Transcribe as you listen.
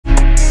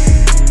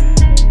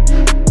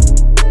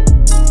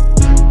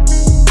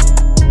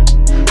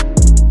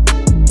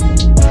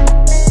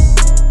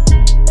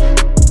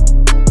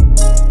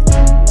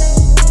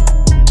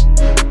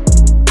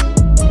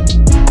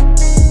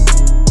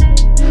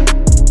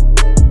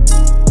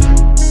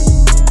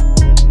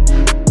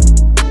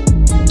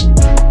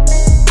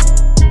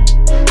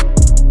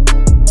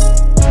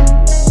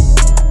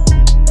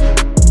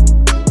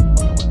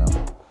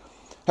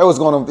Hey, what's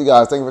going on with you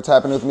guys? Thank you for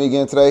tapping in with me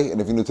again today. And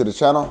if you're new to the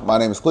channel, my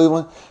name is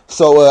Cleveland.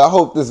 So I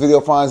hope this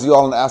video finds you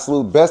all in the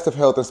absolute best of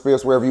health and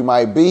spirits wherever you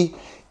might be.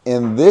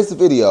 In this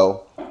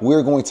video,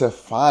 we're going to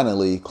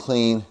finally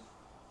clean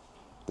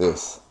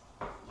this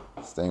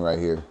thing right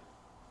here.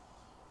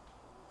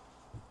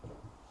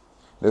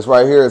 This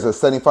right here is a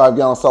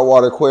 75-gallon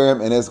saltwater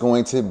aquarium, and it's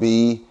going to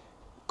be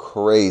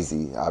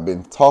crazy. I've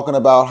been talking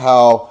about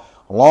how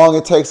long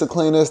it takes to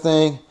clean this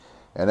thing,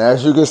 and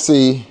as you can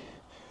see,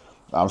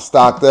 I'm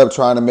stocked up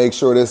trying to make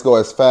sure this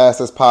goes as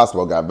fast as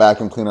possible. Got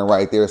vacuum cleaner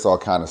right there. It's all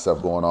kind of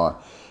stuff going on.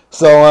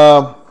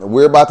 So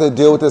we're about to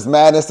deal with this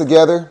madness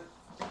together.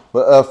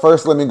 But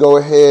first, let me go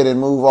ahead and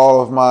move all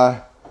of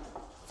my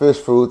fish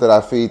food that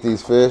I feed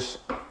these fish.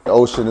 The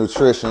ocean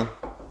nutrition.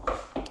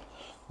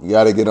 You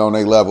got to get on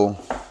a level.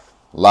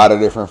 A lot of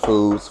different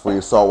foods for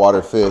your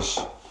saltwater fish.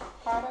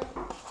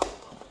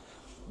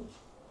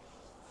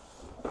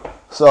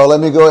 So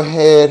let me go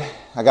ahead.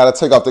 I got to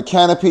take off the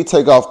canopy,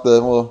 take off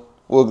the,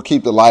 we'll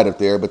keep the light up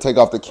there, but take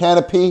off the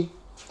canopy.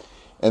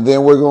 And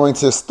then we're going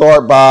to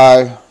start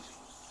by,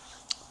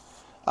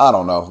 I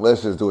don't know,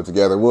 let's just do it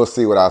together. We'll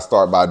see what I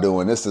start by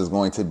doing. This is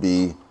going to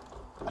be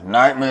a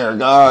nightmare,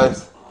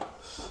 guys.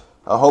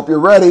 I hope you're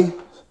ready.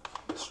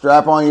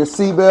 Strap on your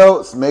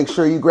seatbelts. Make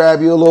sure you grab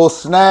you a little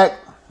snack.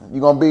 You're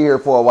going to be here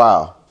for a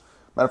while.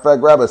 Matter of fact,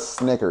 grab a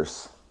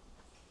Snickers.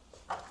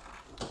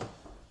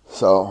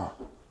 So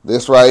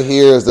this right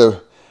here is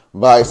the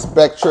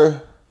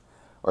Viper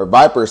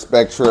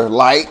Spectra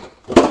light.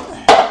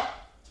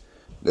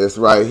 This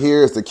right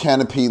here is the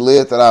canopy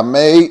lid that I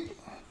made.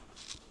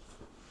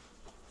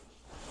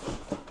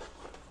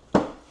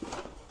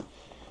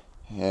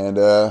 And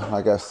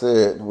like I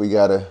said, we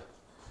gotta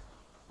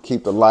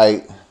keep the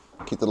light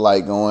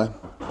going.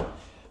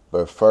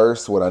 But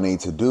first, what I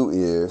need to do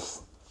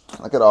is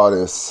look at all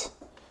this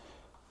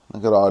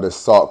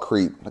salt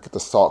creep. Look at the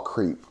salt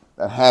creep.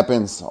 That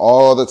happens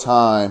all the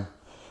time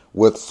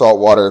with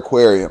saltwater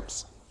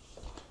aquariums.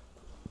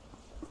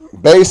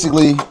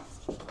 Basically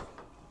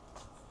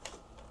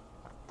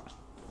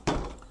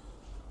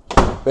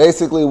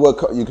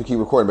what, you can keep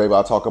recording, baby,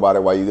 I'll talk about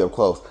it while you get up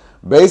close.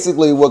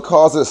 Basically what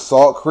causes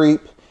salt creep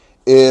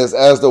is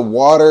as the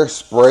water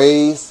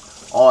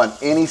sprays on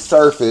any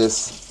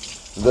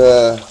surface,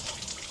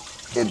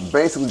 it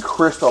basically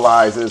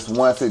crystallizes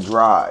once it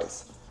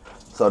dries.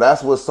 So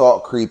that's what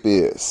salt creep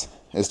is.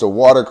 It's the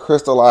water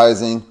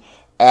crystallizing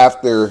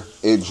after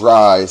it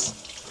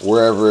dries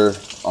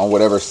on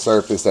whatever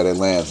surface that it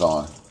lands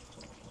on.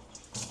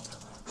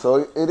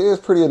 So it is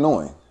pretty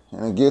annoying,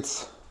 and it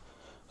gets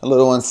a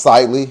little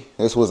unsightly.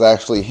 This was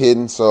actually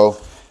hidden, so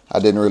I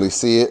didn't really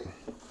see it.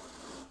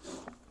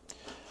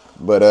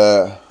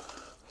 But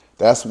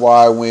that's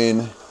why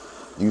when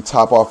you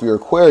top off your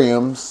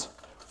aquariums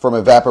from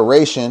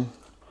evaporation,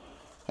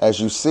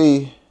 as you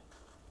see,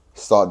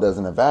 salt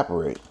doesn't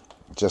evaporate,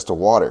 just the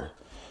water.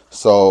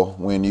 So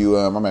when you,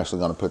 I'm actually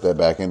going to put that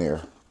back in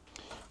there.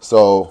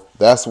 So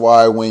that's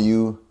why when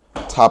you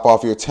top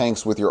off your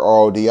tanks with your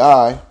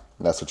RODI,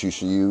 that's what you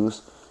should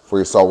use for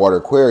your saltwater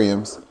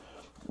aquariums.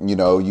 You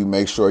know, you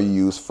make sure you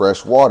use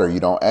fresh water.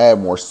 You don't add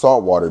more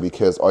salt water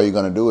because all you're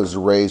going to do is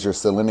raise your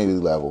salinity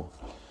level.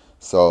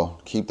 So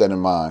keep that in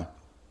mind.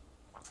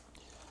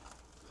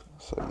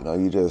 So, you know,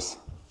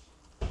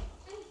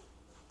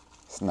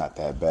 it's not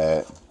that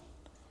bad.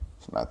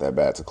 It's not that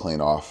bad to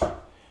clean off.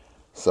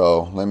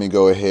 So let me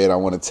go ahead. I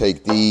want to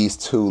take these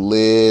two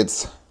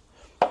lids,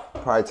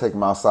 probably take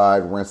them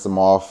outside, rinse them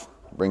off,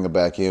 bring them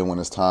back in when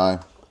it's time.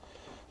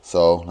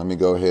 So let me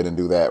go ahead and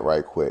do that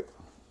right quick.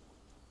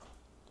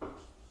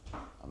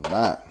 I'm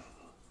not.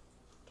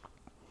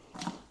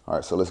 All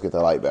right, so let's get the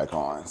light back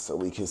on so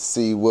we can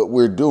see what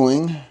we're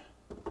doing.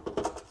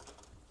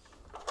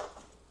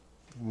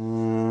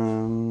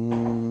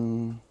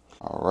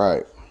 All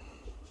right.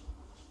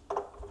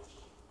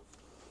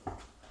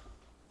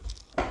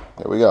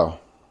 There we go.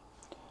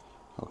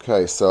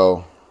 Okay,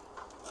 so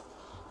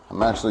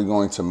I'm actually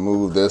going to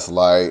move this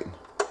light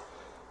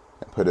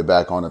and put it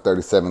back on a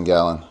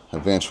 37-gallon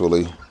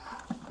eventually.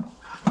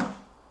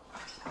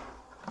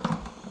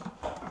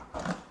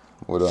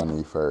 What do I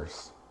need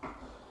first?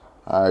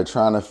 All right,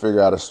 trying to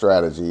figure out a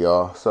strategy,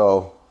 y'all.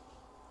 So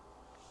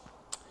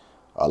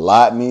a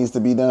lot needs to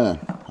be done.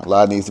 A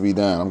lot needs to be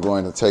done. I'm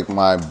going to take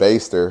my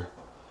baster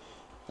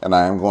and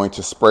I am going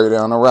to spray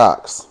down the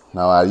rocks.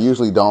 Now, I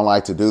usually don't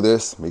like to do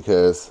this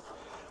because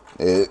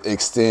it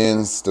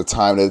extends the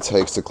time that it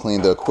takes to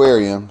clean the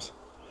aquariums,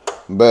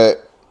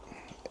 but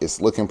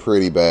it's looking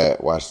pretty bad.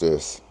 Watch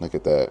this. Look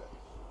at that.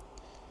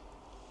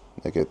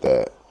 Look at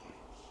that.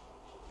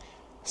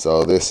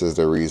 So this is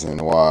the reason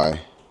why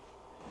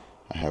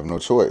I have no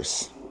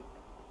choice.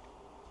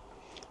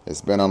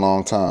 It's been a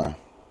long time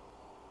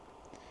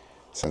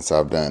since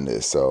I've done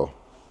this, so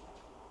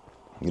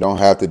you don't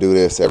have to do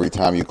this every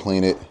time you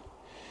clean it.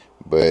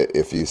 But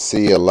if you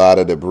see a lot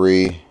of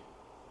debris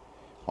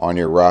on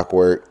your rock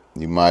work,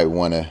 you might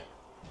want to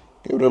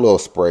give it a little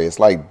spray. It's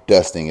like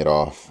dusting it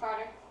off.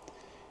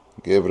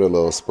 Give it a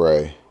little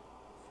spray.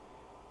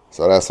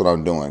 So that's what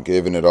I'm doing,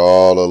 giving it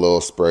all a little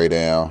spray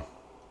down.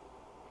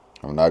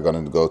 I'm not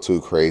going to go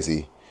too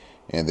crazy.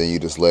 And then you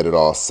just let it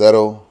all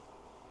settle.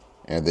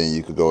 And then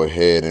you could go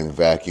ahead and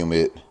vacuum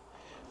it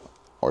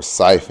or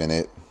siphon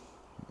it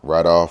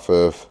right off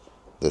of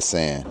the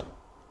sand.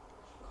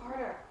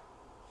 Carter.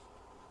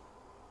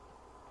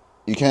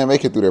 You can't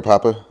make it through there,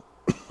 Papa.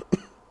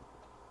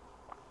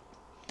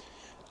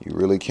 You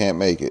really can't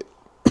make it.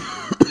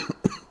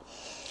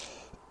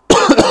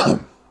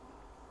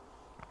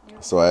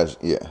 So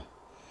yeah.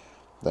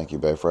 Thank you,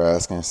 babe, for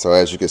asking. So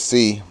as you can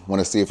see, want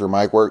to see if your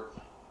mic worked?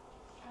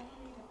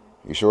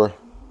 You sure?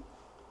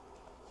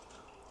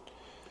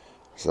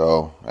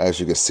 So as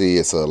you can see,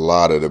 it's a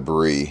lot of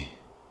debris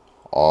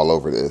all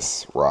over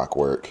this rock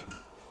work.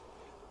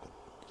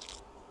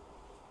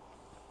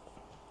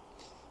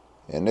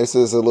 And this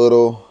is a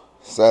little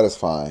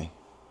satisfying.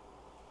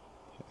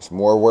 It's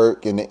more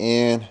work in the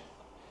end,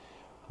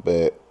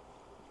 but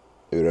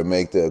it'll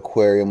make the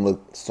aquarium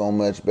look so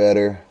much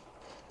better.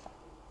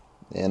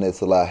 And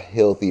it's a lot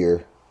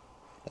healthier.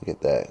 Look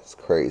at that, it's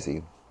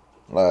crazy.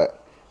 A lot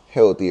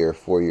healthier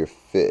for your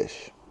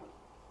fish.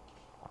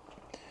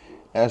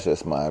 That's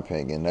just my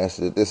opinion. This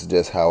is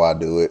just how I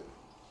do it.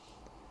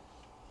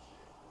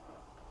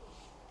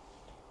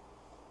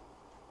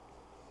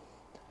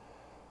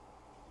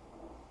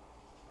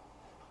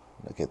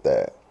 Look at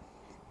that.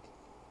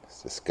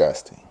 It's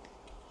disgusting.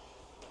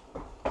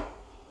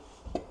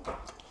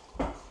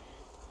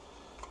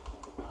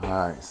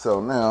 Alright,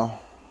 so now,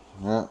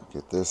 yeah,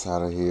 get this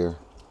out of here.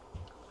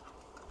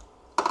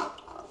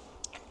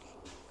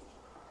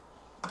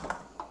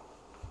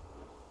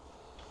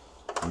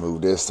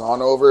 Move this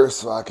on over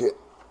so I can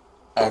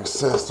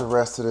access the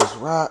rest of this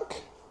rock.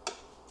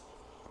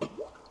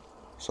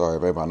 Sorry,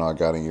 babe, I know I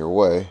got in your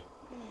way.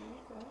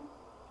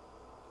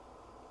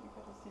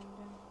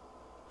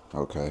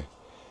 Okay.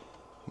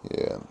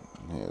 Yeah,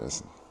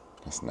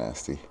 that's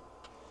nasty.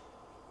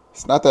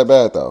 It's not that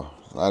bad though.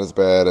 It's not as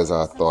bad as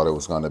I thought it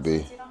was going to be.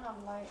 You don't have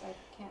light, I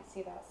can't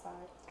see that side.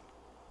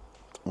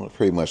 Well, it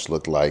pretty much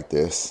looked like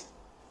this.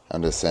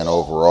 I'm just saying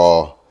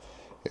overall,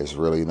 it's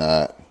really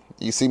not.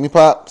 You see me,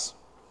 Pops?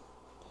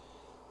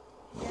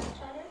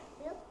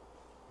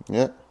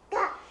 Yep.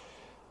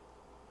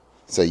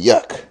 Say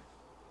yuck.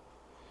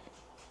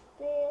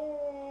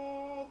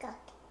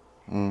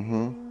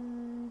 Mm-hmm.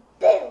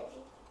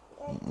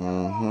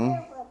 Mm-hmm.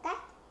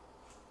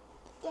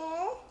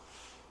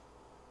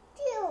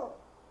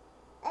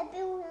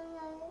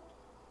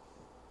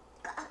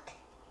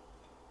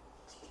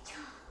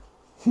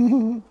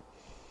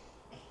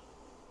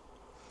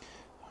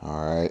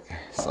 All right.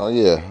 So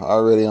yeah,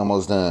 already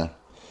almost done.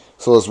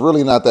 So it's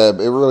really not that.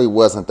 It really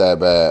wasn't that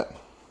bad.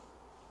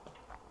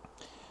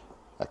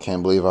 I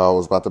can't believe I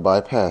was about to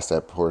bypass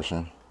that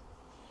portion.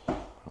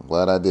 I'm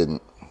glad I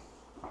didn't.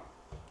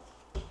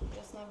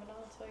 Just never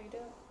know until you do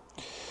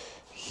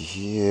it.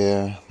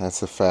 Yeah,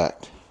 that's a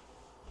fact.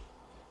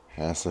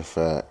 That's a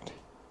fact.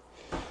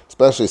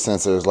 Especially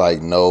since there's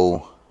like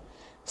no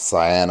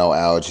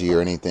cyanoalgae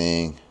or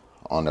anything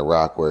on the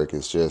rock work.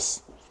 It's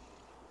just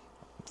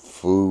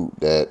food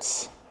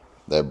that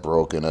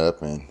broken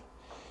up and,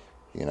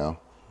 you know,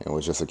 it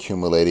was just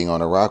accumulating on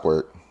the rock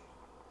work.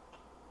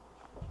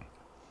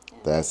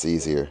 That's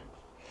easier.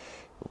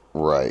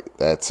 Right,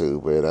 that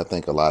too. But I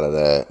think a lot of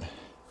that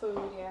Food,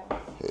 yeah.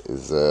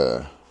 is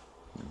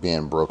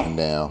being broken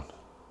down.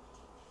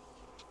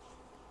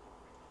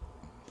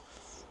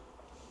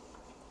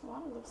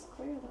 Water looks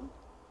clear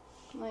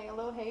though. Like a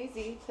little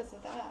hazy because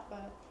of that,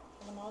 but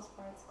for the most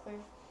part it's clear.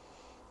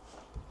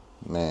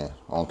 Man,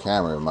 on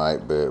camera it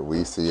might, but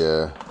we see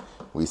the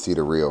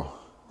real.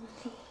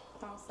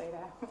 Don't say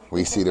that.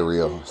 We see the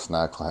real. It's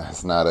not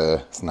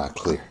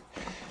clear.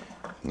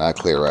 Not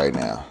clear right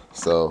now.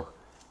 So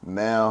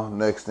now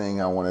next thing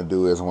I want to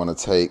do is I want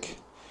to take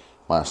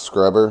my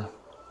scrubber,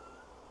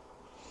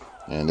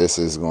 and this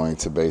is going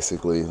to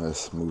basically,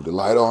 let's move the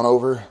light on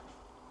over.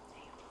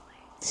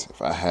 See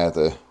if I had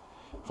it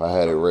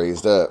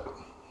raised up.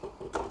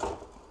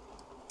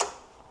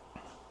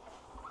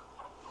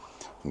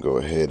 Go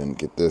ahead and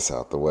get this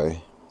out the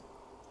way.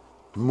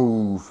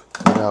 Move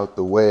it out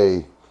the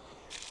way.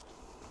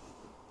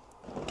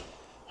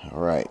 All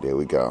right, there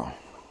we go.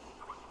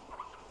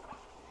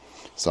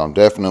 So I'm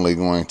definitely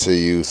going to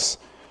use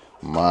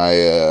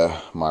my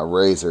my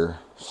razor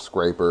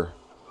scraper,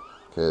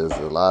 because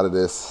a lot of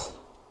this,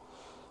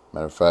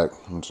 matter of fact,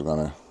 I'm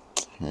gonna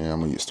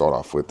start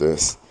off with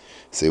this,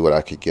 see what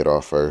I could get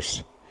off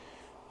first,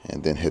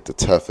 and then hit the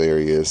tough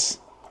areas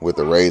with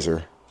the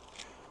razor.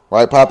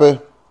 Right,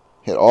 Papa?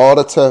 Hit all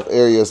the tough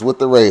areas with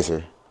the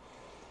razor.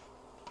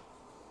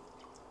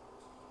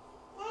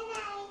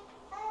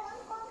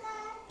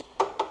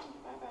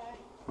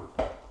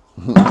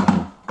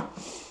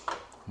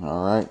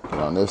 All right, get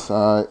on this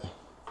side.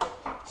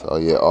 So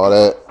yeah, all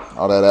that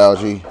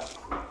algae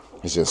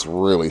is just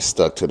really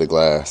stuck to the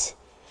glass.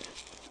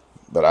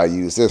 But I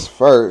use this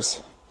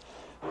first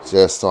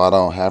just so I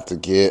don't have to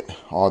get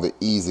all the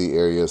easy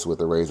areas with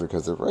the razor,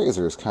 because the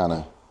razor is kind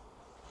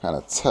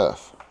of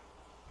tough.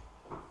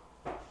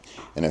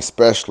 And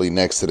especially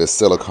next to the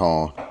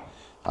silicone,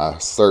 I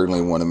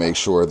certainly want to make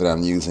sure that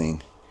I'm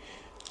using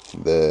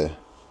the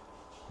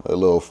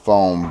little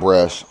foam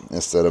brush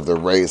instead of the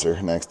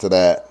razor next to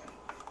that.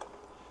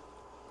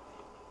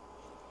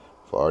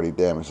 I've already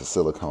damaged the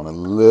silicone a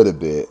little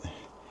bit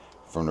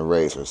from the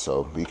razor,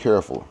 so be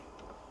careful.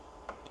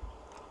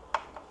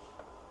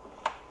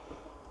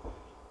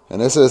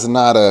 And this is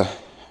not a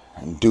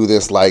do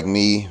this like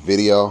me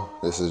video.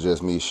 This is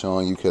just me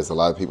showing you, because a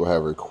lot of people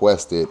have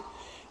requested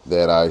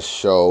that I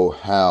show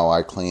how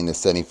I clean the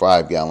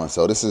 75 gallon.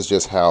 So this is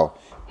just how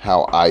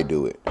I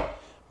do it.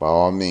 By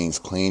all means,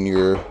 clean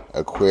your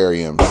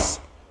aquariums.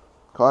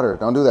 Carter,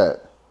 don't do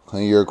that.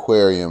 Clean your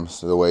aquariums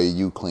the way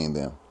you clean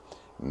them,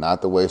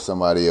 not the way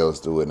somebody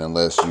else do it,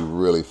 unless you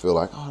really feel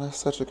like, oh, that's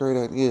such a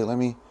great idea,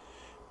 then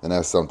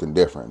that's something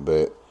different.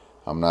 But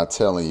I'm not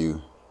telling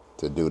you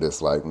to do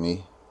this like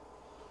me.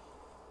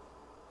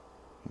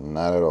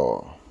 Not at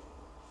all.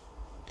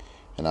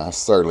 And I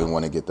certainly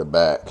want to get the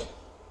back.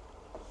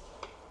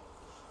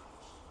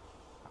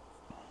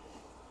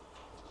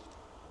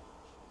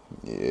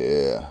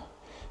 Yeah.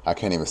 I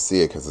can't even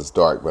see it because it's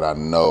dark, but I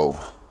know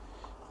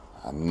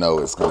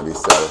it's going to be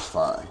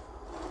satisfying.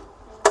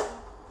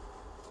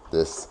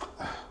 This.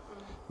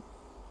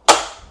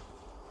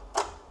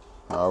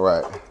 All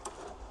right.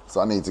 So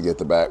I need to get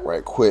the back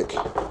right quick.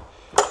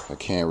 I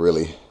can't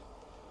really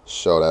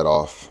show that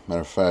off.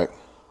 Matter of fact,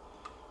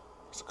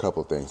 there's a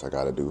couple things I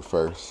got to do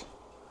first.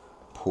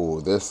 Pull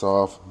this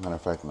off. Matter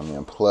of fact, let me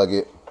unplug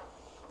it.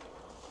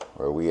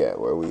 Where we at?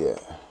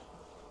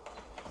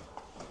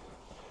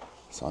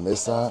 It's on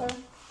this side.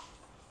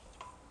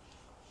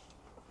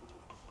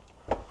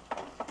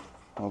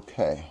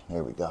 Okay,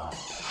 there we go.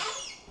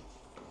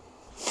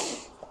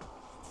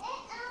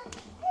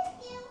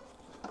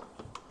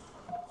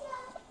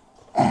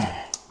 All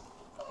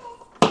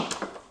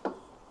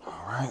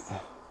right.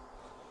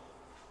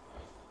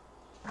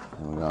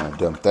 And we're gonna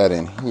dump that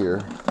in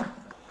here.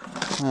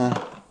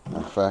 Matter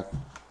of fact,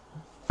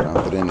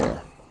 dump it in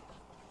there.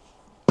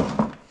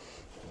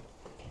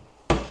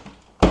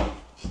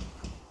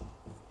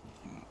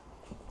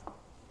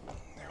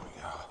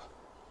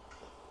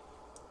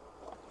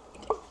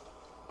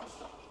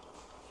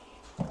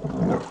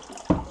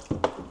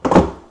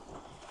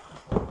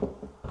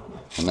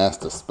 And that's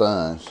the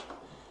sponge.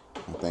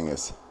 I think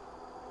it's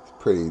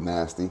pretty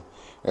nasty.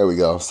 There we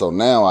go. So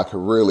now I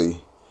can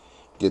really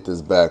get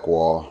this back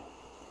wall.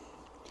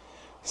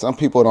 Some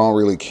people don't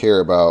really care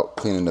about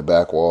cleaning the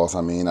back walls.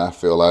 I mean, I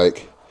feel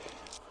like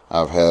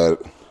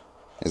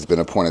it's been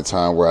a point in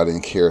time where I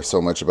didn't care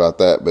so much about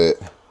that, but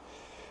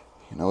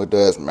you know, it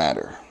does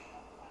matter.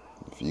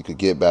 If you could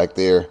get back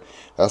there,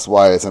 that's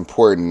why it's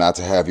important not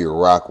to have your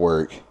rock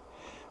work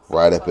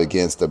right up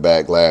against the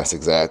back glass,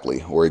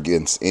 exactly, or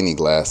against any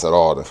glass at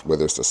all,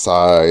 whether it's the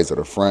sides or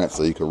the front,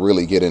 so you can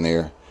really get in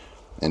there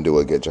and do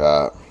a good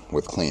job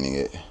with cleaning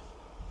it.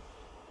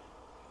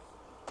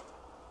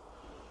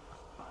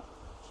 I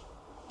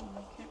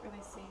can't really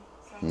see.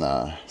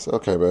 Nah, it's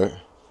okay, babe.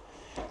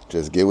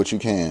 Just get what you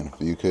can.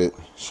 If you could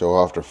show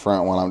off the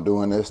front while I'm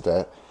doing this,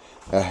 that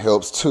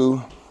helps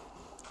too.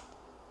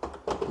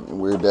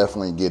 We're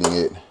definitely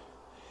getting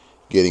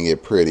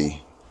it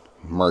pretty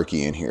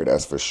murky in here,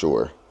 that's for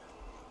sure.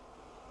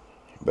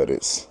 But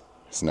it's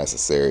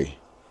necessary.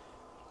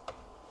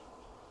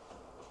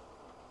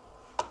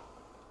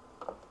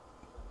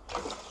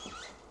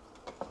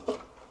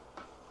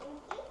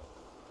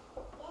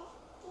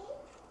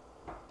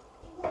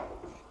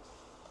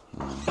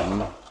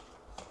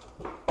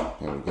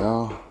 There we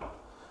go.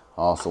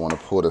 I also want to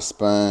pull the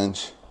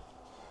sponge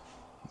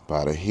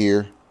out of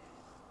here.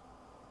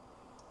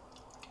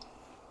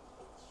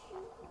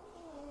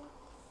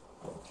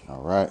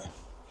 All right.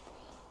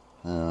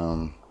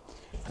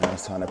 Now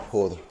it's time to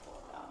pull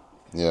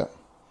yeah.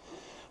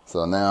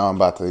 So now I'm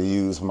about to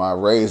use my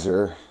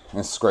razor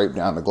and scrape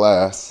down the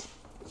glass.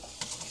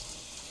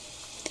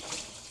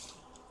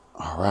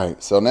 All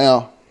right, so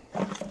now,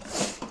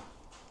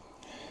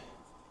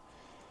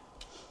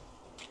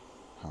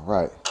 all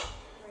right,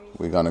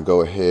 we're gonna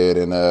go ahead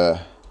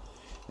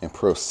and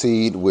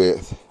proceed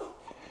with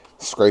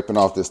scraping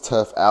off this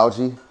tough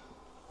algae.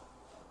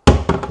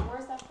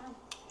 Where's that from?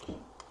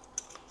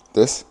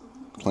 This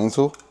clean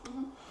tool,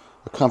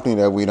 a company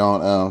that we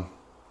don't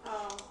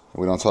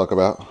talk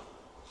about.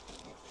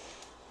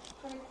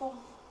 Pretty cool.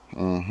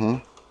 Mm-hmm.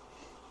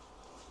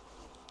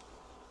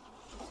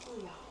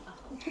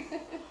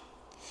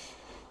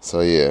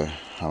 So yeah,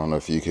 I don't know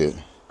if you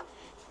could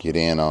get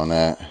in on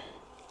that,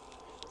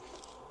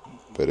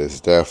 but it's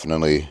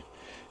definitely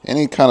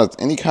any kind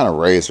of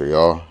razor,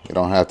 y'all. You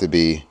don't have to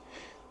be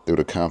through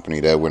the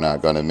company that we're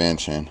not gonna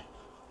mention.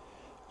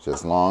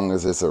 Just long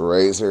as it's a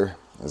razor,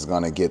 it's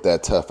gonna get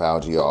that tough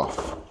algae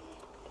off.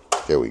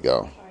 There we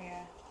go. Oh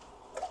yeah.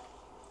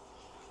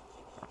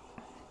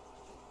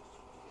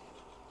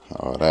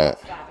 All that.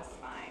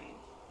 Satisfying.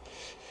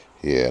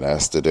 Yeah,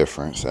 that's the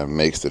difference. That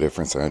makes the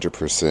difference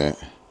 100%.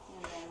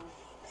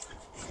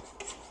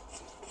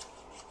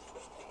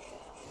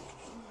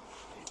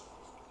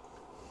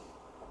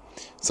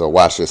 So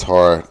watch this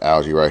hard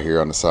algae right here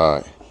on the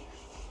side.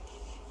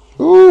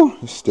 Ooh,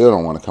 you still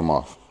don't want to come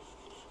off.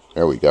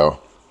 There we go.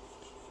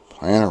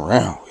 Playing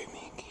around with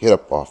me. Get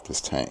up off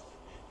this tank.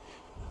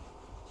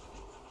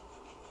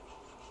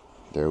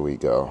 There we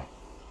go.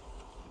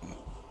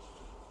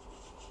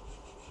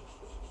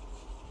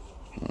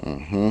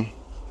 Mm-hmm.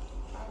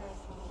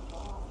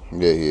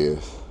 Yeah, he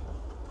is.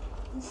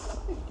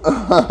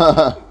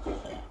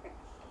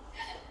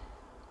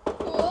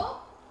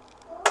 Cool.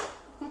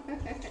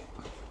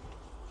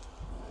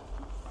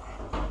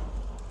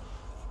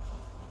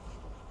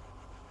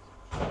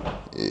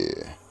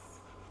 Yeah.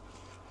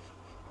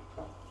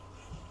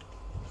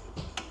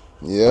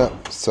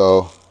 Yep.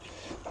 So,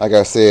 like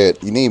I said,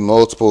 you need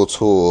multiple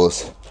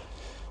tools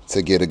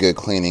to get a good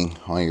cleaning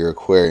on your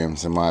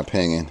aquariums, in my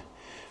opinion.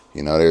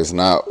 You know, there's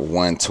not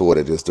one tool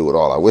to just do it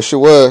all. I wish it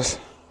was,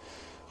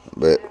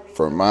 but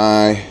for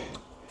my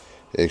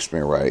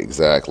experience, right,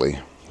 exactly.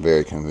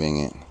 Very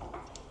convenient.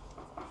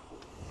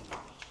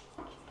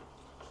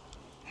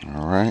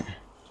 All right.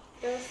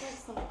 There's like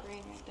some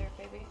green right there,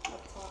 baby.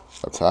 Up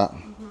top. Up top?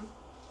 Mm-hmm.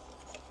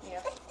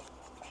 Yep.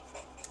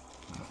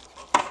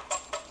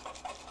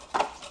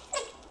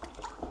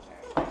 There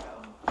you go.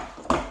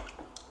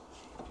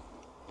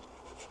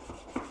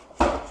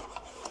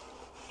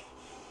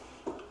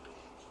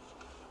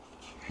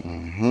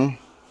 Mm-hmm.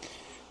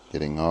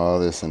 Getting all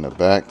this in the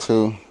back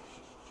too.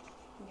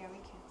 Yeah, we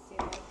can't see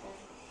it right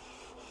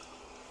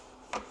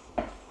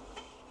there.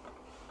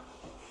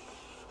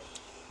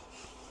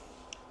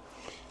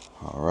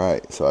 All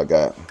right, so I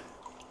got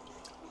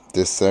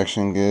this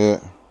section good.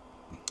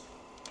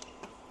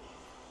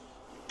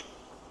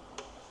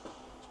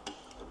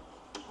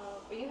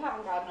 But you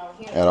haven't gotten over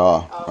here At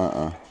all.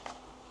 Oh, okay.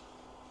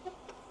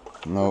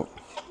 Nope.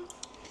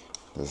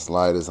 This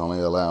light is only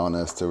allowing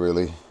us to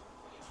really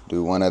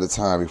do one at a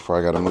time before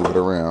I got to move it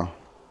around.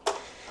 Oh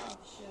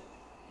shit.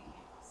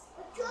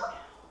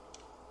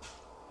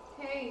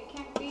 Hey, you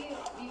can't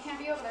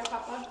be over there,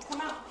 Papa.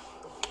 Come out.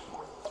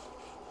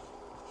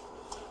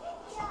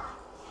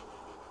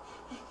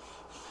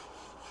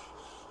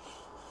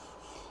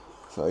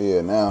 So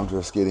yeah, now I'm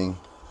just getting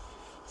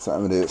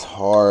some of this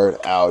hard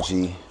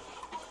algae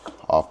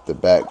off the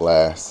back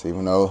glass,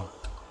 even though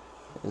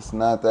it's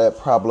not that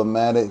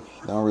problematic.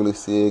 Don't really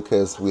see it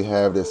because we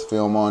have this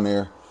film on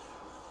there.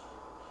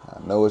 I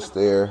know it's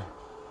there,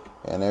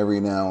 and every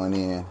now and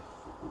then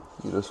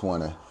you just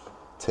want to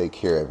take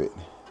care of it.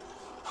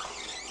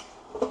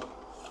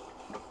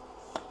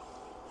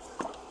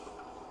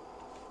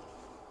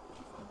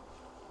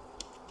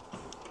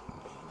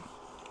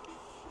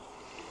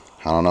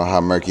 I don't know how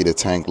murky the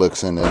tank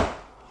looks in the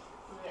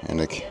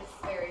It's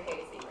very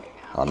hazy right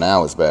now. Oh,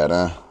 now it's bad,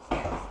 huh?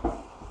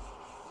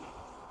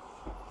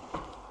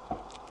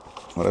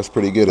 Well, that's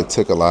pretty good. It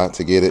took a lot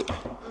to get it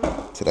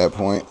to that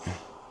point.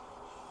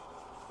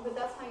 But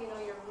that's how you know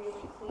you're really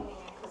cleaning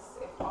it, because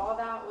if all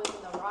that was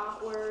in the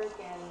rock work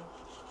and,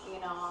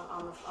 you know,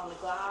 on the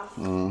glass,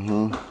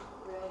 Mm-hmm.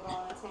 really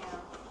going to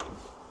town.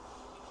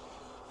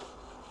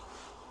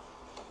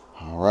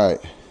 All right.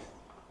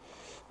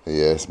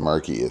 Yes,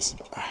 murky is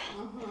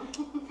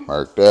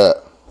marked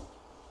up.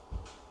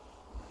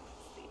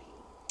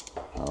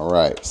 All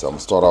right, so I'm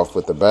gonna start off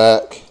with the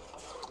back.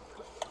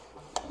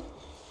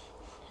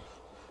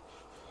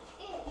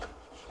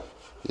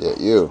 Yeah,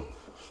 you.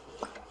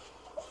 Let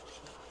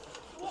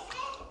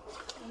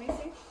me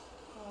see.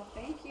 Oh,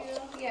 thank you.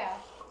 Yeah.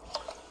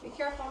 Be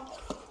careful.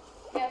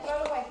 Yeah,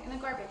 throw it away in the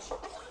garbage.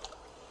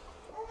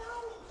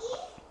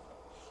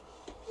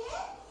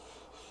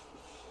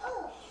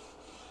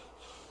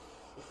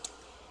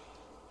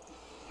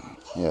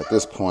 Yeah, at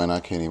this point, I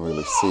can't even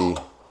really see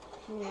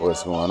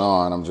what's going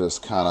on. I'm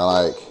just kind of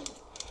like,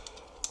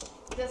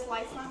 This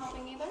light's not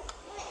helping either?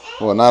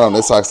 well, not on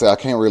this. Like I said, I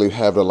can't really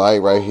have the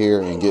light right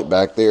here and get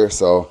back there,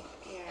 so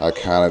Yeah. I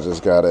kind of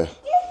just gotta.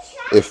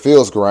 It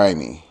feels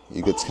grimy.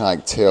 You could kind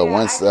of tell Yeah,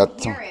 once I can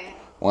hear it.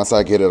 once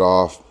I get it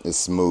off, it's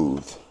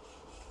smooth.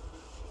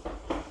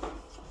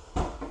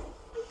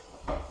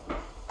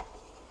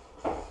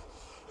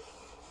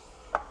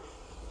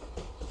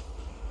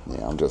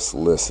 Yeah, I'm just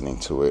listening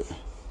to it.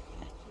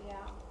 Yeah.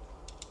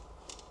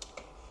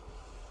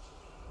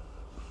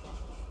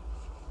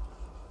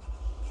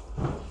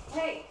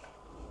 Hey.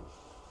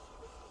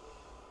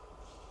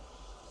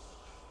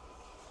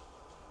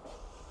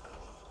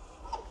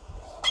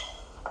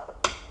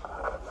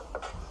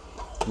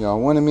 Y'all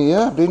wanted me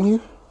up, didn't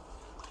you?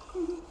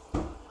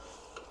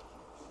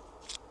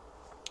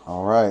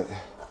 All right.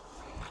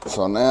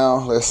 So now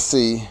let's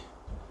see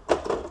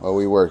what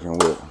we working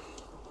with.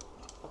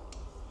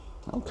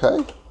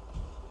 Okay.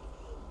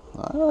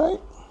 All right.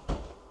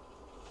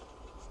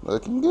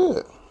 Looking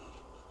good.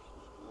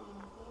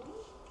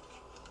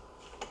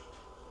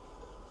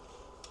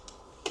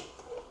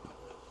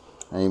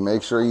 And you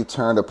make sure you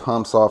turn the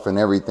pumps off and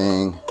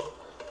everything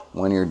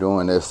when you're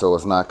doing this, so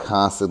it's not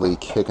constantly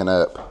kicking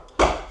up.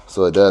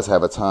 So it does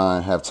have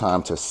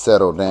time to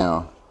settle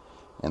down.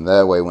 And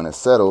that way when it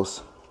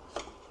settles,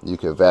 you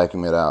can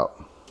vacuum it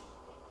out.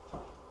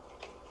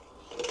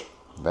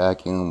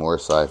 Vacuum or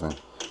siphon.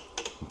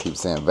 I keep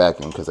saying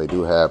vacuum because they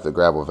do have the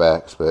gravel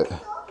vacs, but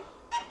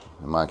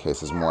in my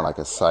case it's more like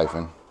a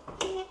siphon.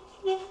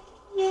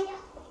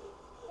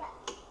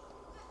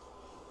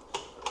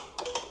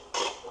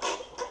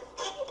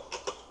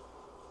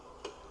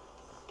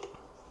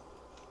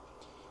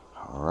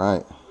 All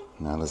right,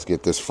 now let's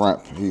get this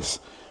front piece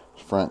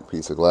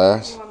of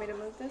glass. You want me to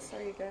move this, or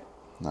are you good?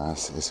 Nah,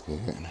 it's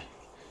good.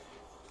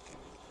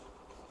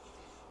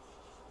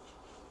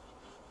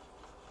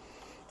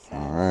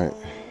 All right.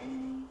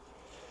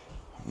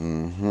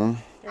 Mm-hmm.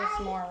 There's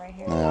more right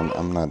here. Nah,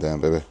 I'm not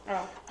done, baby.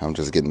 Oh. I'm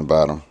just getting the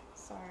bottom.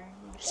 Sorry.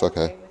 It's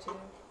okay.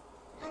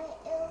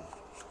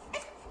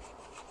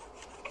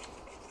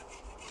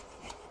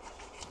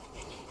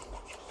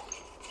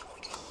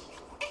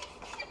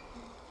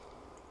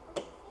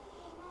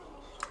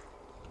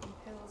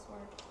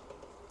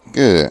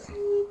 Good.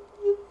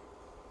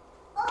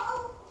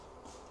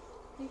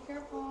 Be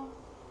careful,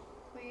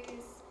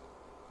 please.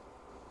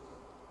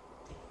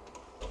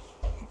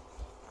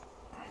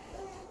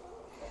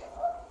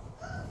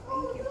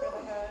 Thank you for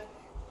the hug.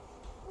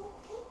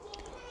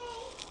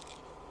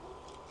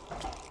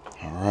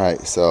 All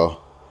right,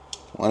 so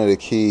one of the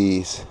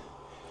keys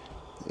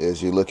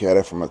is you look at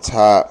it from the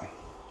top,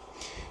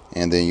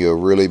 and then you'll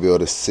really be able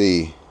to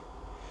see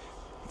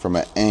from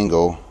an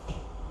angle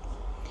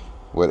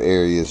what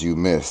areas you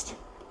missed.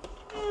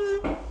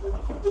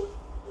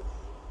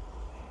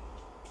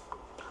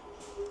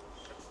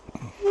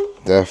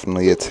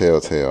 Definitely a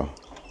telltale.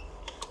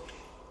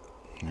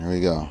 There we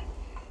go.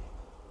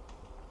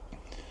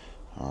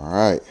 All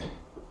right.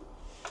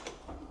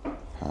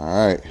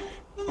 All right.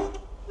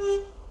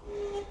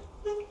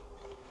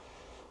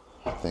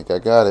 I think I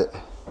got it.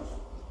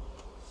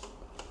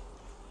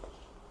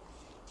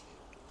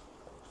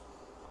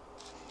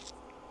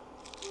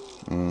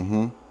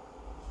 Mm-hmm.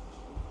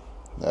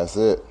 That's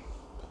it.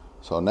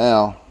 So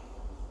now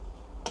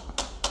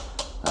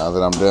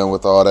that I'm done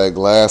with all that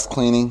glass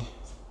cleaning,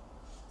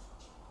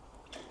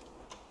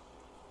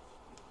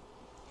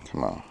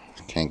 come on,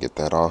 can't get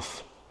that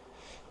off.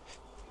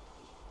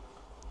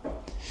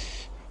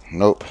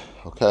 Nope.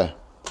 Okay.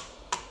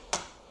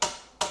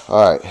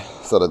 All right,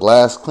 so the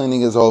glass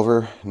cleaning is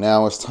over.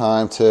 Now it's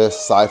time to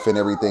siphon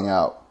everything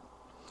out.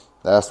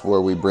 That's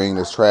where we bring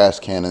this trash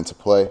can into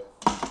play.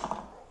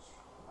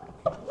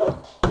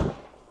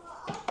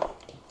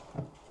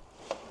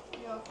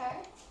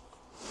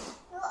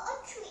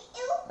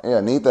 Yeah,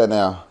 I need that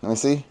now. Let me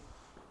see.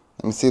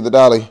 Let me see the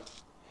dolly.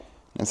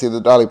 Let me see the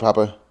dolly,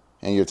 Papa.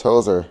 And your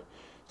toes are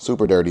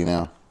super dirty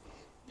now.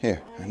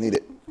 Here, I need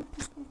it.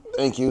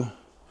 Thank you.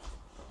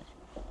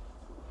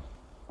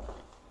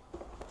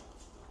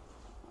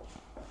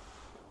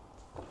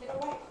 Get a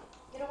wipe.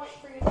 Get a wipe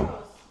for your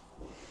toes.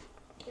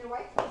 Get a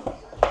wipe.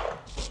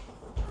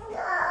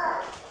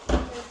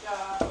 Good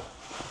job.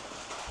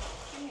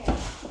 Come here.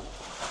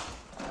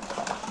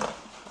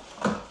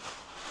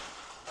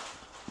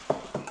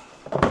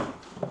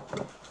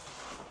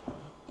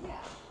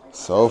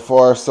 So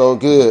far, so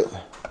good.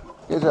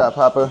 Good job,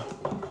 Papa.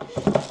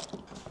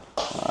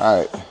 All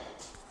right. I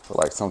feel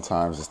like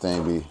sometimes this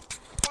thing be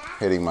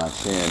hitting my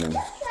chin and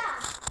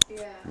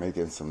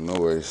making some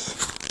noise.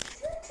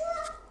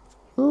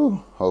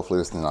 Whew. Hopefully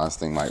this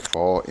thing might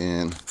fall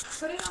in.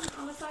 Put it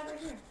on the side right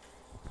here.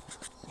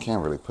 I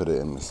can't really put it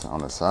on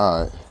the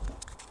side.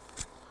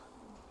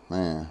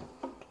 Man,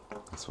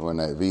 that's when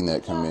that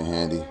V-neck come in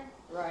handy.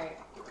 Right.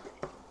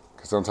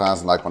 Because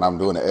sometimes, like when I'm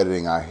doing the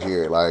editing, I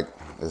hear it like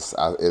it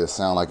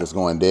sound like it's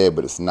going dead,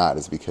 but it's not.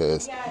 It's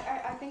because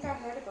I think I've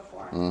heard it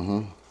before.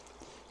 Mm-hmm.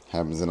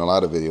 Happens in a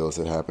lot of videos.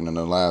 It happened in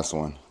the last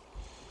one.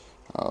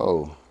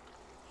 Oh.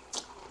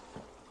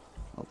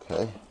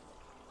 Okay.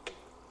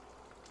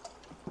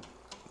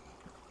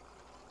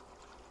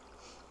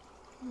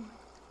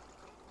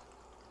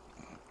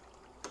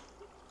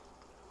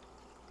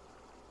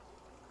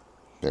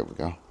 There we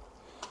go.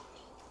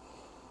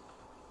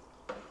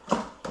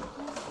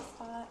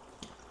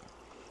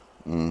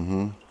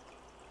 Mm-hmm.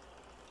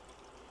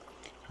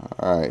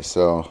 All right,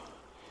 so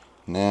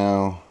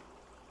now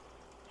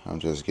I'm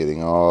just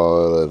getting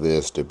all of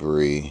this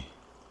debris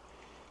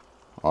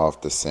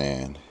off the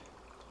sand.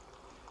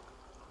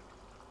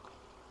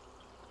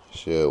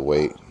 Should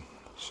wait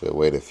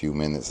a few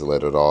minutes to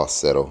let it all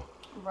settle.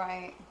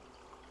 Right.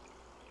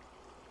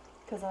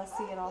 Because I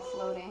see it all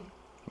floating.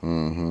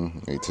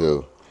 Mm-hmm. Me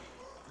too.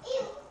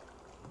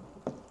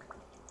 That's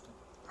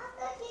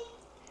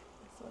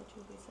what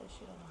Julie says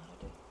she don't know how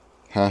to do.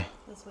 Huh?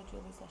 That's what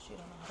Julie says she don't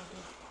know how to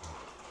do.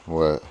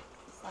 What?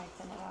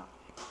 Siphon it out.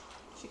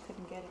 She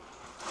couldn't get it.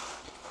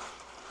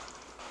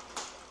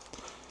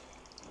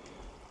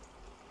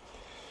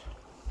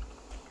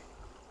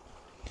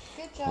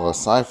 Good job. Well,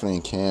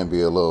 siphoning can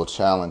be a little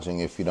challenging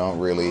if you don't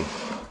really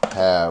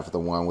have the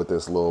one with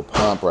this little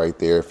pump right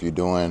there. If you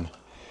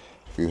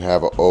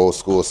have an old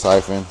school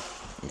siphon,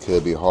 it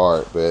could be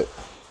hard. But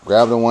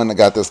grab the one that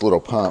got this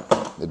little pump.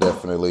 It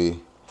definitely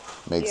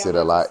makes it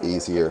a lot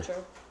easier.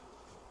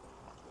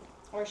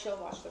 Or she'll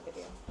watch the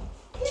video.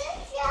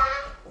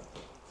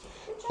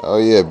 Oh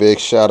yeah, big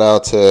shout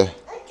out to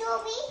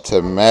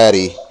to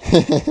Maddie.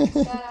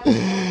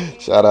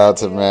 Shout out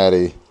to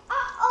Maddie.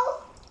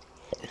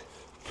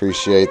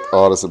 Appreciate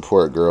all the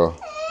support, girl.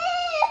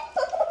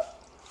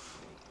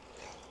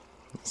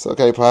 It's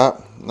okay,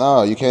 Pop.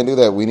 No, you can't do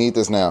that. We need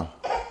this now.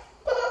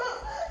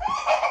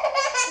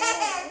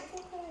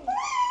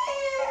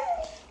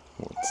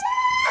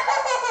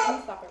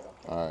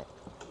 All right.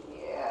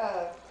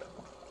 Yeah.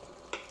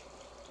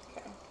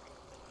 Okay.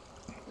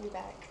 Be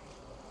back.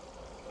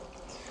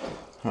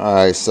 All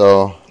right,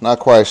 so not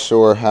quite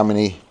sure how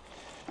many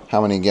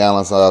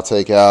gallons I'll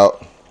take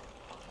out.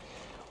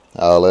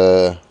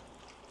 I'll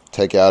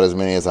take out as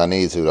many as I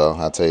need to, though.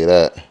 I'll tell you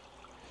that.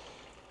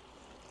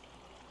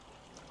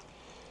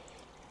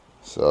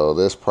 So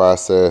this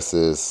process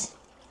is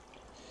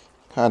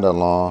kind of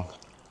long,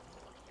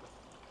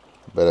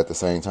 but at the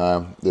same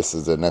time, this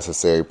is a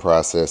necessary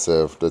process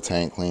of the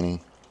tank cleaning.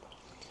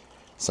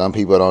 Some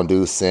people don't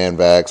do sand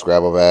vacs,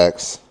 gravel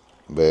vacs,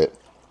 but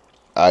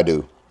I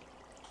do.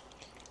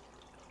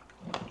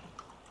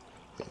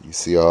 You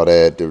see all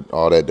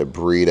that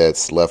debris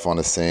that's left on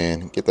the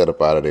sand? Get that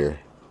up out of there.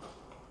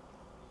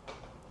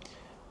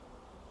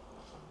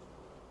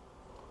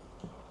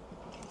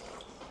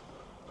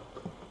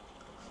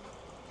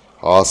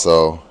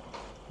 Also,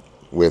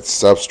 with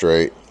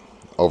substrate,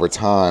 over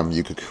time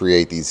you could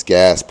create these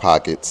gas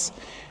pockets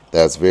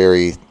that's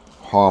very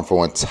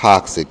harmful and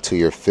toxic to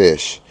your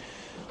fish.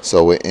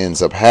 So what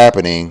ends up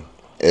happening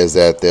is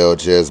that they'll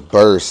just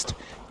burst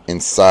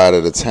inside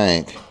of the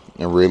tank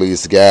and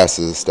release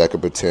gases that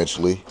could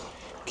potentially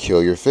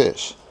kill your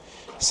fish.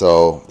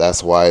 So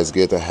that's why it's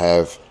good to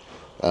have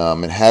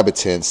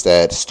inhabitants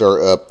that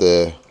stir up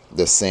the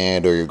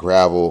sand or your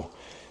gravel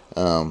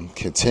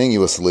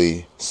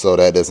continuously, so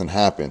that doesn't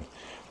happen.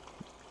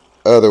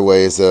 Other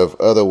ways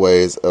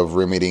of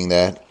remedying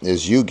that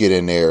is you get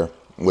in there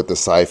with the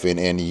siphon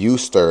and you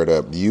stir it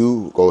up.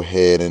 You go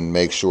ahead and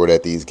make sure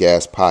that these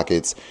gas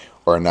pockets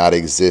are not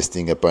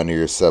existing up under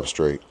your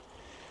substrate.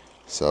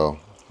 So,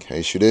 in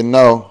case you didn't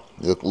know,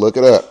 look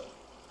it up.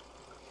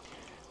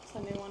 It's a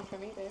new one for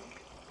me, babe.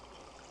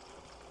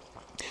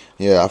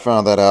 Yeah, I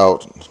found that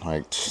out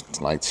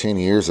like 10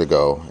 years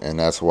ago, and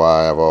that's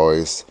why I've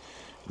always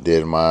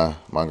did my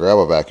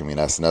gravel vacuuming.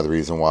 That's another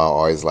reason why I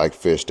always like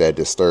fish that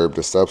disturb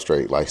the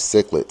substrate, like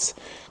cichlids.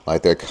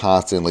 Like they're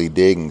constantly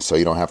digging, so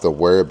you don't have to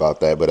worry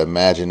about that. But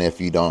imagine if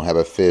you don't have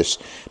a fish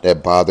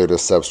that bother the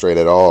substrate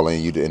at all,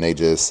 and they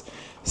just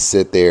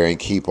sit there and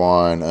keep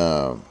on,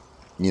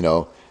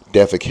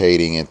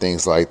 defecating and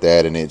things like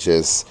that, and it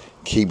just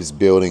keeps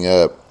building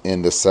up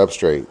in the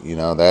substrate.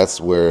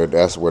 That's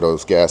where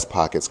those gas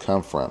pockets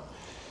come from.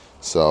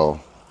 So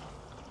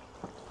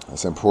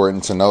it's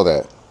important to know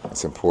that.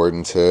 It's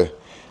important to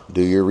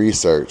do your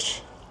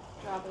research.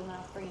 Dropping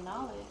that free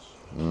knowledge.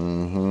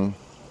 Mm-hmm.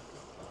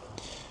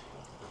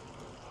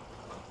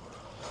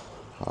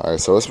 All right,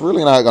 so it's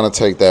really not going to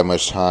take that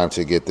much time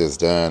to get this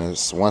done.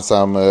 Once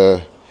I'm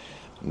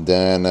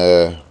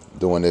done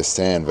doing this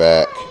sand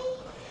vac,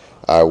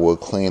 I will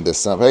clean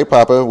this up. Hey,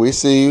 Papa, we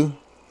see you.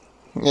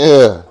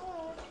 Yeah.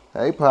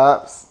 Hi. Hey,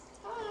 Pops.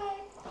 Hi.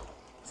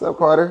 What's up,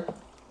 Carter?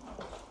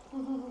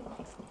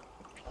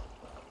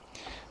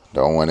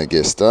 Don't want to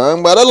get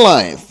stung by the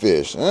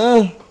lionfish,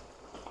 huh?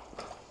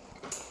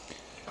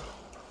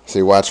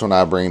 See, watch when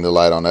I bring the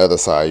light on the other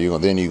side.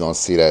 Then you're going to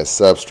see that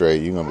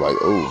substrate. You're going to be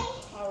like, ooh.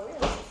 Oh, we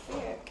don't see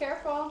it.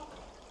 Careful.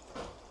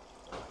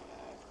 Yeah,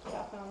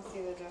 definitely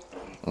see the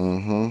difference.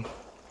 Mm-hmm.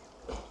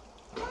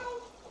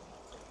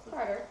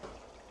 Carter.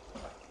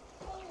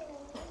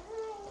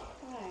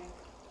 Hi.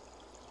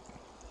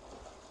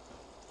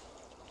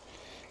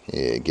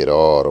 Yeah, get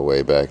all the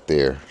way back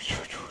there.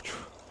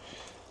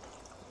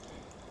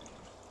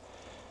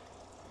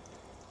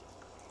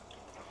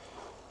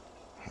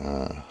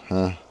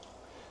 Uh-huh.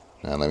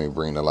 Now let me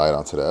bring the light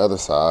onto the other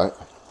side.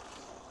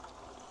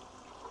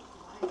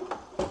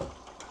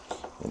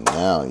 And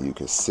now you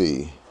can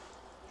see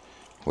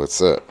what's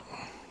up.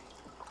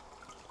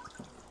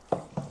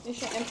 You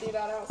should empty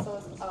that out so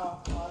it's, it's on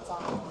the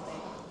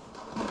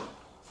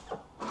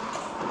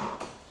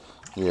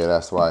thing. Yeah,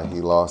 that's why he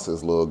lost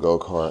his little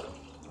go-kart.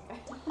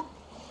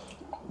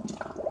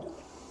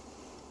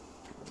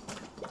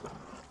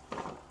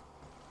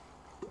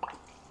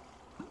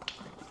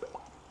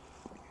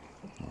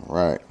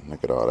 Right,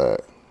 look at all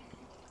that.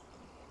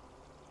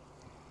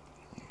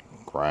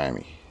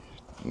 Grimy,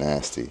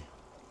 nasty.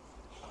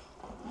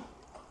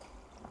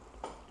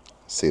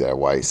 See that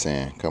white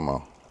sand? Come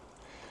on.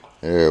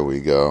 There we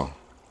go.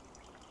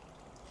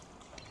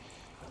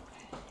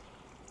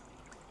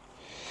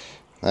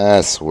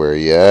 That's where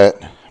you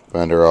at,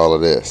 under all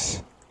of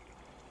this.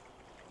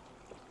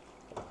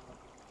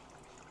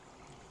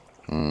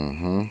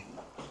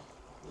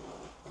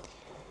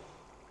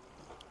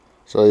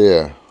 So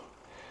yeah.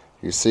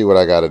 You see what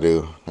I got to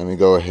do. Let me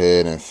go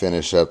ahead and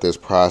finish up this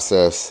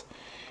process,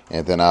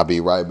 and then I'll be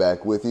right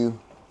back with you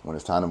when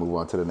it's time to move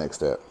on to the next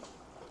step.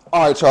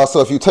 All right, y'all.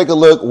 So if you take a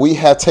look, we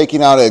have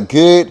taken out a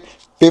good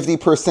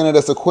 50% of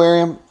this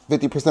aquarium,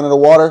 50% of the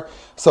water.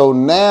 So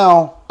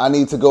now I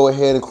need to go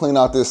ahead and clean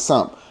out this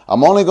sump.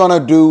 I'm only going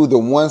to do the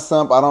one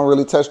sump. I don't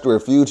really touch the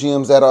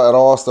refugiums at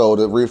all. So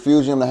the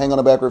refugium, the hang on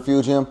the back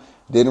refugium,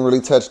 didn't really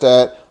touch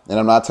that. And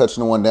I'm not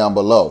touching the one down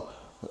below.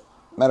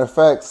 Matter of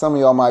fact, some of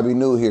y'all might be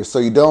new here. So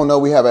you don't know,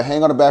 we have a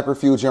hang on the back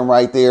refugium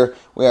right there.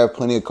 We have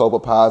plenty of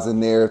copepods in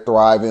there,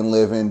 thriving,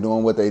 living,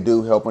 doing what they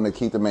do, helping to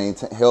keep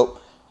the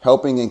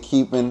helping and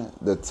keeping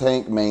the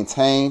tank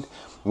maintained.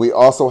 We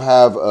also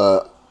have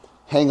a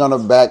hang on the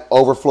back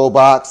overflow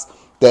box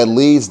that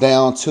leads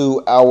down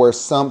to our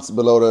sumps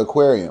below the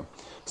aquarium.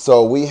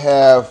 So we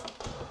have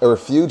a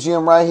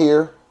refugium right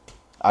here.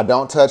 I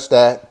don't touch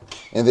that.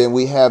 And then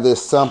we have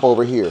this sump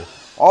over here.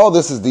 All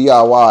this is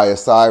DIY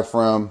aside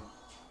from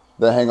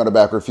the hang on the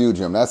back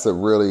refugium. That's a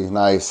really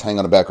nice hang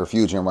on the back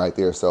refugium right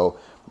there. So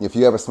if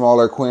you have a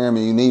smaller aquarium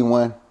and you need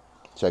one,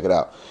 check it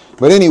out.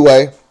 But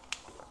anyway,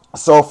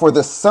 so for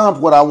the sump,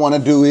 what I want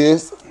to do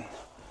is,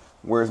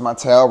 where's my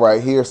towel?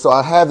 Right here. So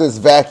I have this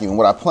vacuum.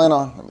 What I plan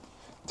on, let me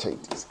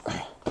take this.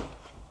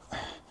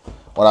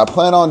 What I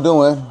plan on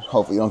doing,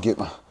 hopefully you don't get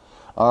my,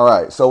 all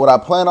right. So what I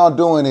plan on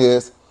doing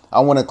is I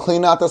want to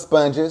clean out the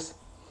sponges.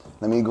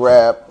 Let me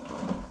grab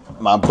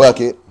my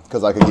bucket,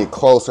 because I can get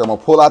closer. I'm going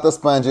to pull out the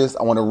sponges.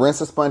 I want to rinse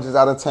the sponges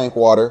out of tank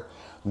water.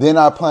 Then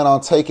I plan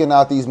on taking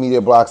out these media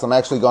blocks. I'm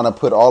actually going to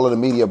put all of the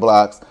media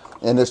blocks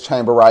in this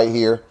chamber right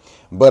here.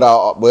 But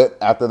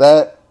after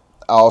that,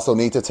 I also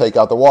need to take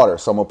out the water.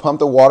 So I'm going to pump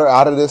the water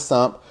out of this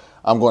sump.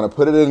 I'm going to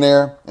put it in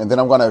there, and then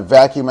I'm going to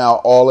vacuum out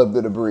all of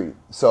the debris.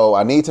 So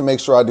I need to make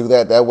sure I do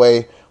that. That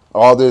way,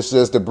 all this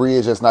just debris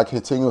is just not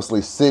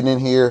continuously sitting in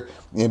here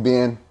and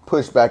being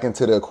pushed back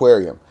into the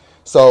aquarium.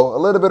 So a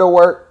little bit of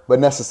work, but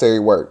necessary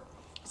work.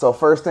 So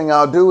first thing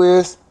I'll do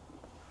is,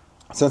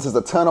 since it's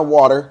a ton of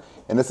water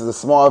and this is a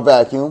small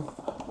vacuum,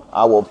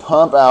 I will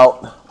pump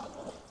out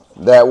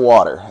that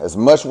water, as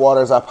much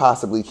water as I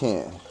possibly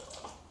can.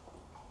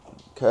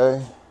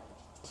 Okay.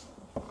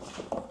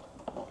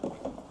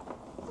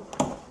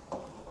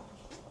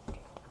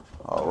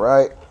 All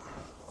right.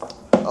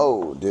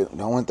 Oh, don't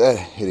want that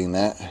hitting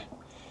that.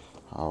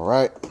 All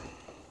right.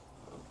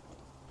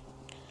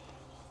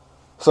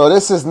 So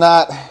this is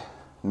not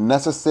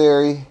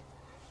necessary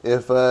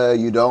if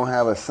you don't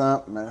have a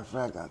sump. Matter of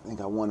fact, I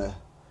think I want to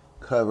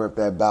cover up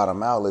that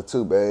bottom outlet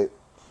too, babe,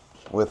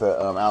 with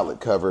an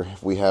outlet cover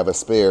if we have a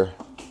spare.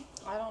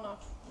 I don't know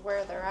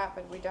where they're at,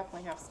 but we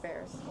definitely have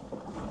spares.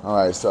 All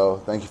right, so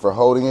thank you for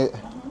holding it.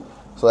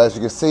 So as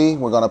you can see,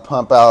 we're going to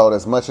pump out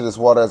as much of this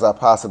water as I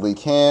possibly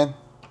can.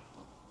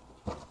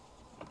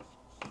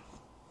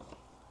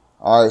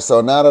 All right, so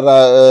now that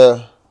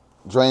I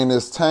drain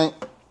this tank,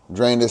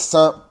 drain this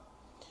sump,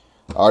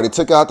 I already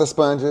took out the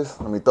sponges.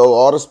 Let me throw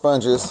all the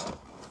sponges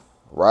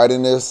right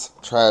in this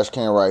trash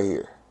can right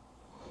here.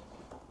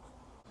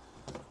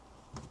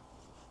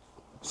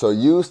 So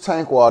use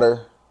tank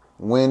water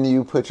when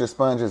you put your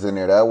sponges in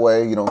there. That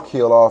way you don't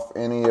kill off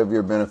any of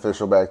your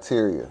beneficial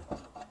bacteria.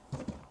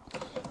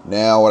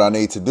 Now what I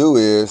need to do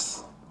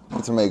is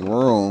to make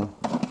room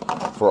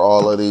for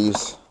all of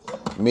these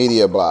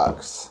media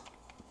blocks.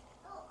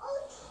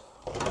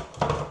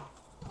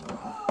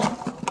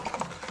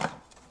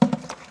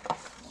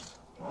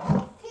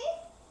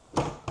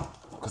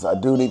 Because I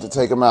do need to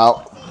take them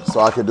out so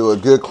I can do a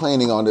good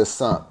cleaning on this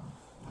sump.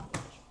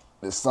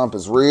 This sump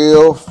is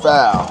real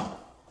foul.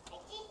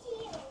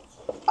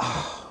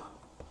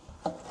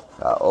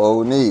 Got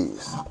old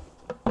knees.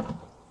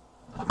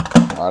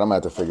 All right, I'm gonna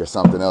have to figure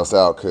something else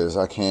out because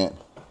I can't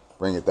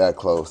bring it that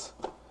close.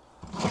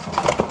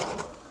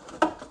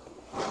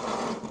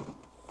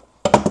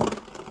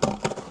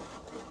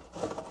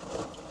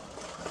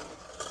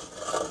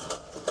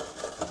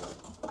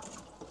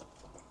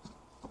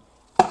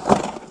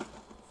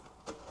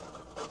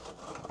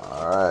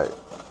 All right.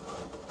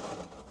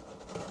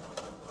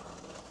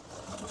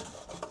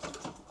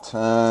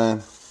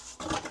 Ton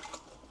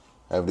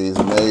of these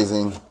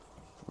amazing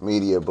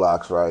media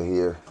blocks right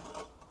here.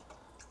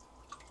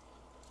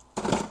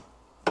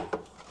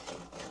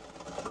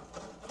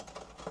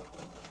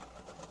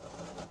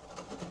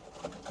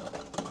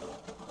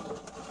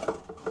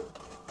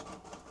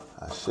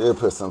 I should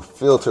put some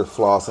filter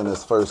floss in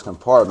this first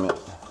compartment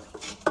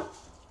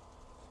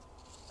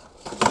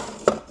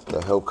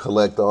to help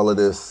collect all of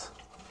this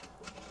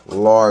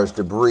large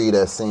debris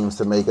that seems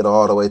to make it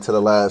all the way to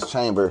the last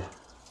chamber.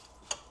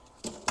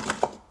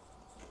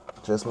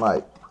 Just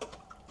might.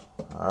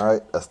 All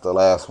right, that's the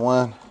last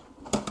one.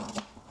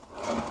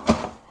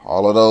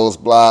 All of those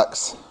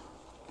blocks.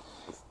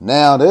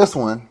 Now this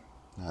one,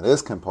 now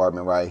this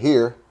compartment right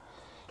here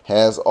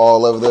has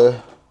all of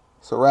the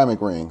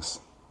ceramic rings.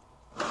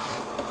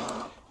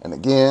 And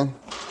again,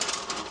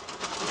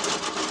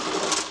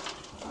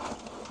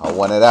 I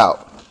want it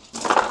out.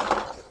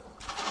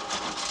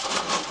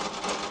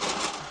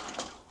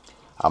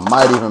 I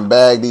might even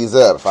bag these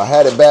up. If I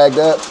had it bagged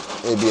up,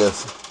 it'd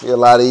be a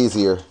lot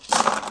easier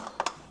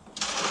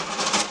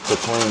to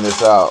clean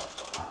this out.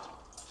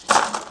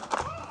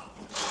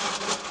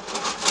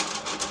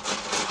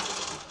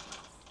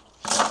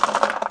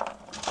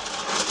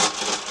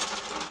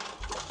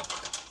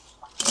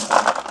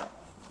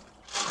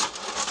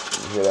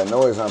 Hear that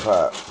noise on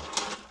pop.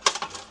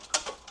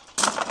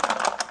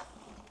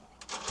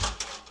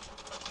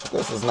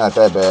 This is not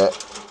that bad.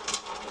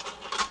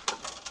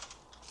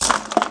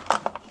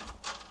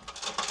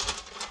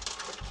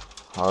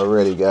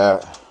 Already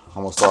got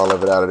almost all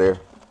of it out of there.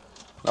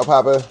 No,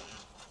 Papa.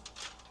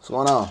 What's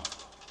going on?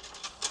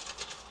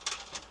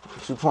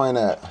 What you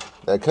pointing at?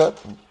 That cup?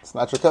 It's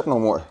not your cup no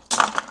more.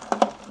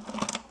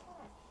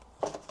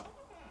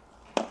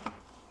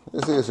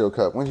 This is your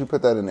cup. When did you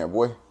put that in there,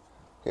 boy?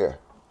 Here.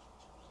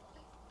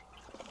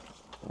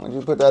 When did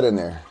you put that in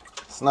there?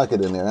 Snuck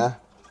it in there, huh?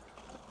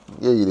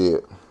 Yeah, you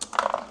did.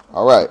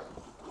 All right.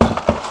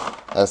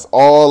 That's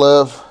all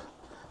of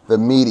the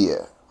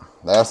media.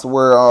 That's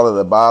where all of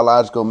the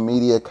biological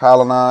media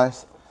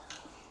colonize.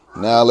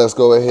 Now let's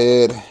go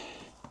ahead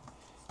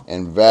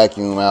and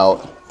vacuum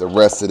out the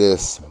rest of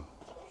this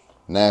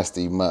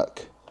nasty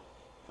muck.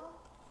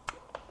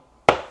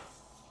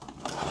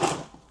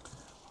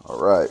 All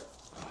right.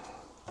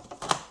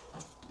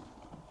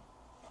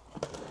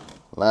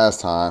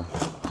 Last time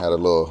had a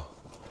little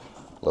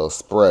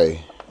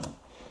spray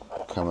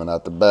coming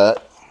out the back.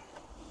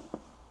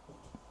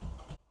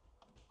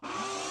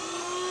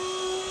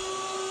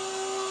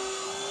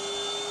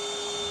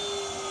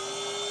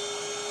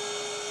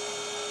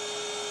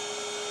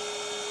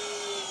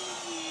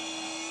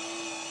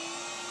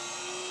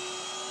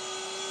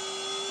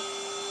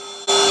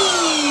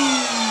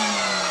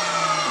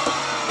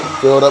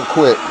 Filled up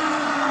quick.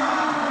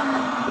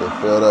 It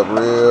filled up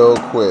real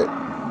quick.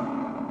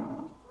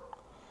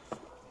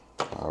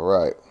 All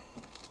right.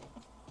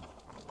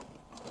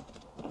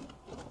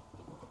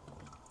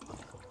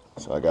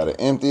 So I gotta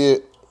empty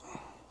it.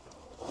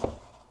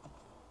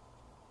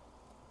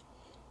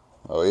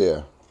 Oh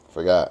yeah,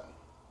 forgot.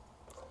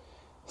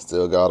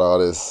 Still got all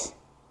this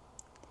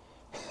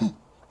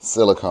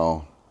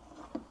silicone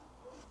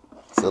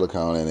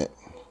in it.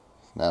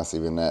 Nasty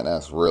even that.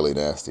 That's really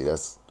nasty.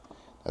 That's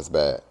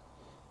bad.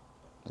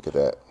 Look at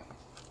that.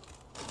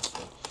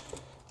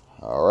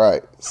 All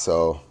right,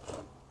 so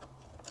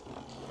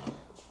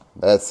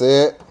that's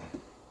it.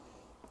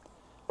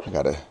 I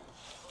gotta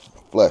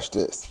flush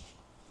this.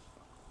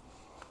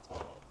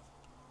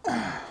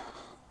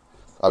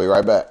 I'll be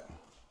right back.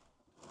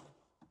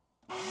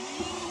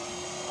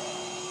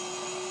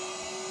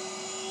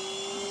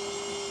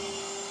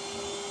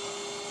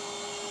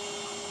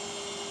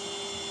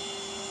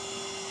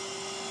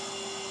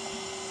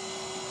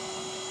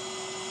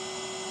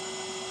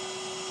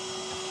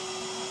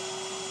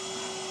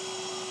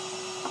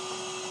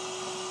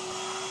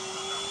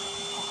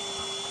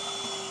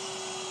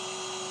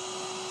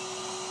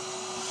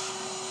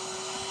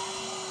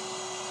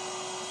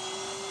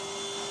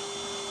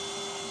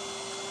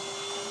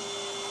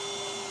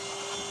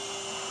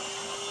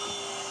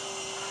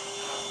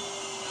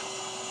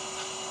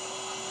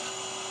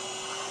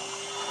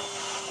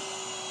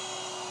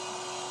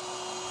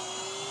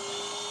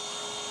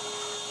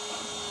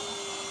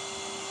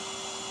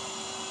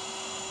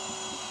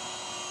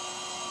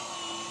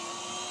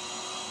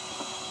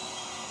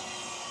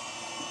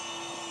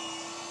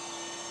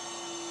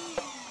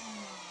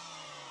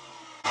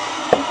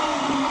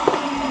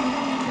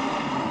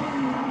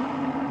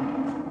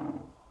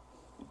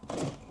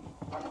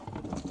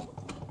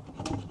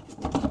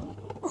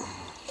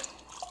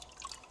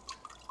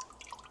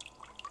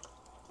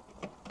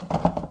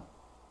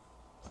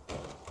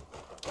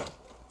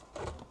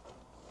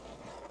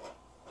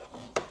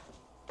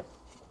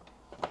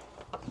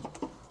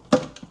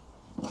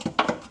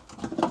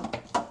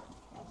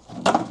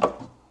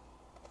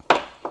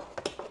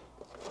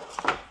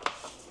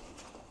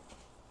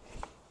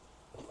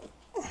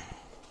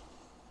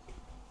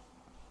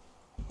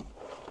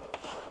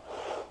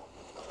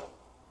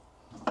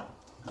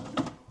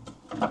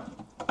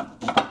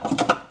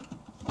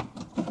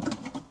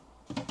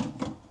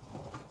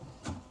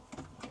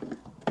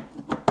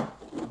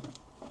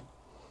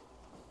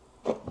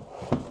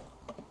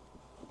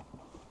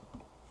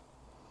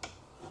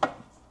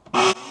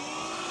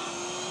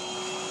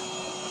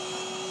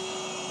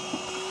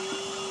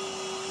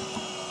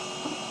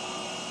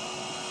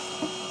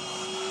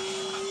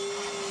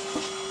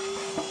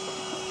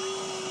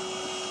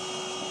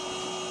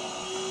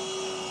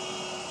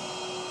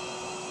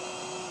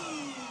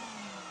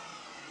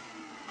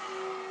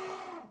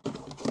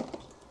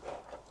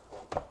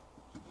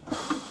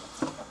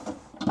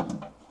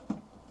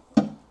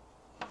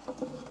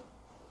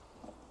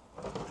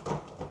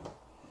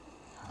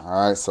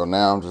 All right, so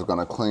now I'm just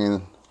gonna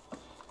clean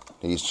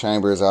these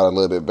chambers out a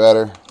little bit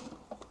better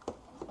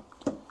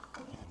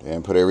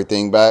and put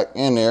everything back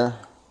in there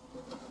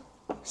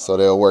so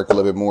they'll work a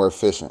little bit more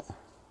efficient.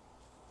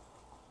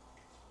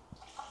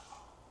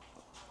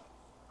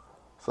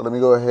 So let me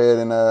go ahead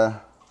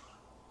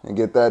and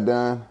get that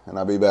done, and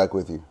I'll be back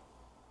with you.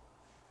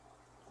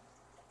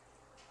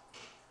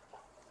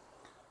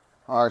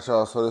 All right,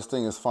 y'all, so this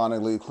thing is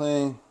finally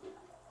clean.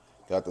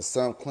 Got the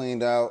sump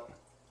cleaned out.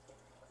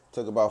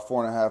 Took about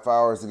 4.5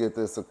 hours to get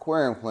this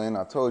aquarium clean.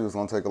 I told you it was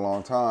gonna take a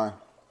long time.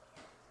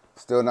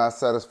 Still not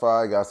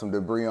satisfied, got some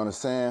debris on the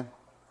sand.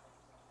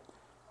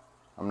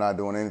 I'm not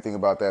doing anything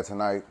about that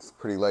tonight. It's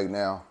pretty late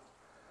now.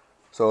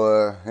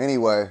 So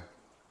anyway,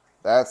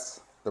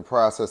 that's the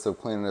process of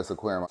cleaning this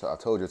aquarium. I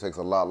told you it takes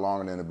a lot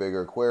longer than the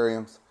bigger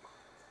aquariums.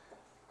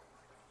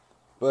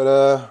 But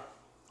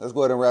let's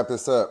go ahead and wrap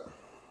this up.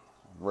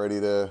 I'm ready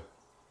to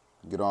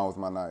get on with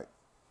my night.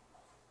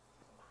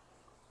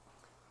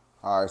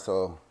 All right,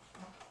 so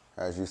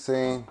as you've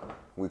seen,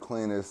 we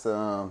cleaned this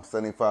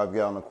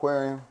 75-gallon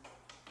aquarium.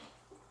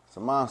 It's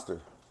a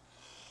monster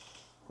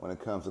when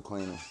it comes to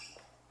cleaning.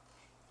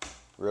 It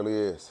really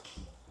is.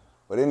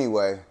 But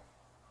anyway,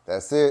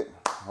 that's it.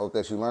 Hope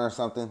that you learned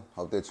something.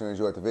 Hope that you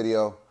enjoyed the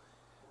video.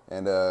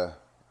 And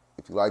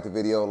if you like the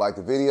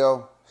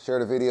video, share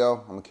the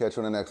video. I'm gonna catch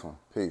you on the next one.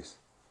 Peace.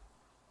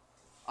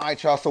 All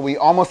right, y'all, so we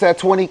almost at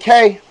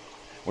 20K.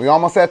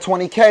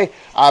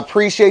 I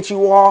appreciate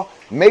you all.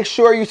 Make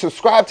sure you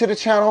subscribe to the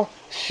channel,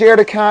 share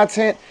the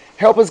content,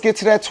 help us get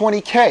to that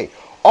 20K.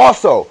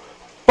 Also,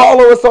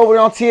 follow us over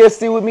on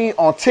TSC with me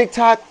on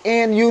TikTok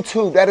and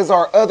YouTube. That is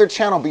our other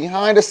channel,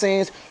 behind the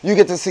scenes. You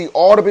get to see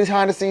all the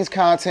behind the scenes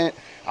content.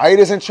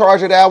 Aida's in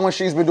charge of that one.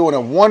 She's been doing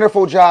a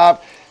wonderful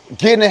job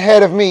getting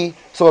ahead of me.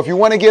 So if you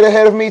want to get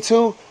ahead of me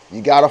too,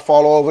 you got to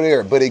follow over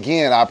there. But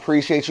again, I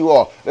appreciate you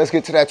all. Let's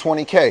get to that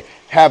 20K.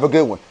 Have a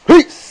good one.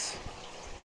 Peace.